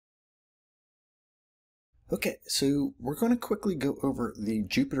Okay, so we're going to quickly go over the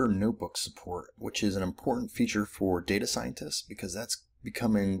Jupyter Notebook support, which is an important feature for data scientists because that's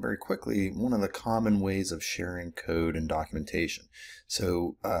becoming very quickly one of the common ways of sharing code and documentation.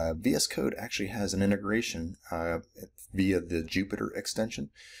 So VSCode actually has an integration via the Jupyter extension.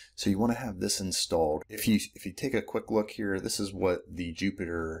 So you want to have this installed. If you take a quick look here, this is what the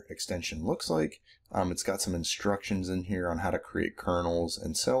Jupyter extension looks like. It's got some instructions in here on how to create kernels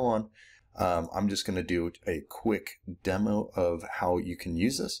and so on. I'm just going to do a quick demo of how you can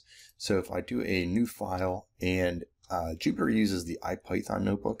use this. So if I do a new file, and Jupyter uses the IPython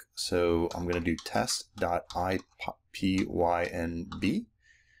notebook, so I'm going to do test.ipynb,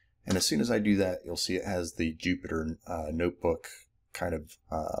 and as soon as I do that, you'll see it has the Jupyter notebook kind of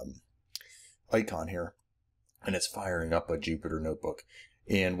icon here, and it's firing up a Jupyter notebook.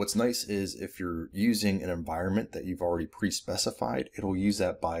 And what's nice is if you're using an environment that you've already pre-specified, it'll use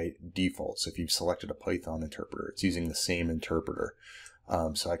that by default. So if you've selected a Python interpreter, it's using the same interpreter.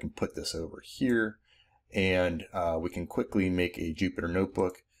 So I can put this over here, and we can quickly make a Jupyter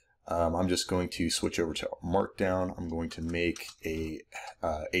notebook. I'm just going to switch over to Markdown. I'm going to make a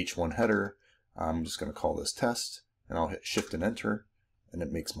H1 header. I'm just going to call this test, and I'll hit Shift and Enter, and it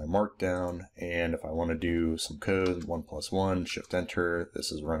makes my Markdown. And if I want to do some code, 1+1, Shift Enter,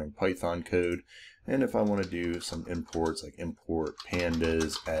 this is running Python code. And if I want to do some imports, like import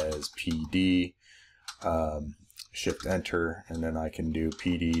pandas as PD, Shift Enter, and then I can do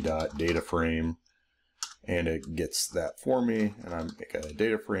pd.dataframe, and it gets that for me, and I make a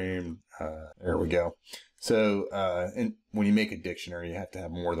data frame. There we go. So and when you make a dictionary, you have to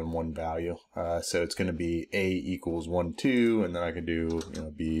have more than one value. So it's going to be A equals 1, 2, and then I can do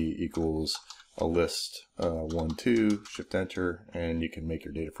B equals a list 1, 2, Shift Enter, and you can make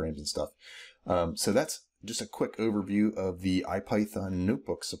your data frames and stuff. So that's just a quick overview of the IPython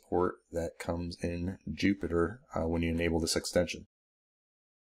notebook support that comes in Jupyter when you enable this extension.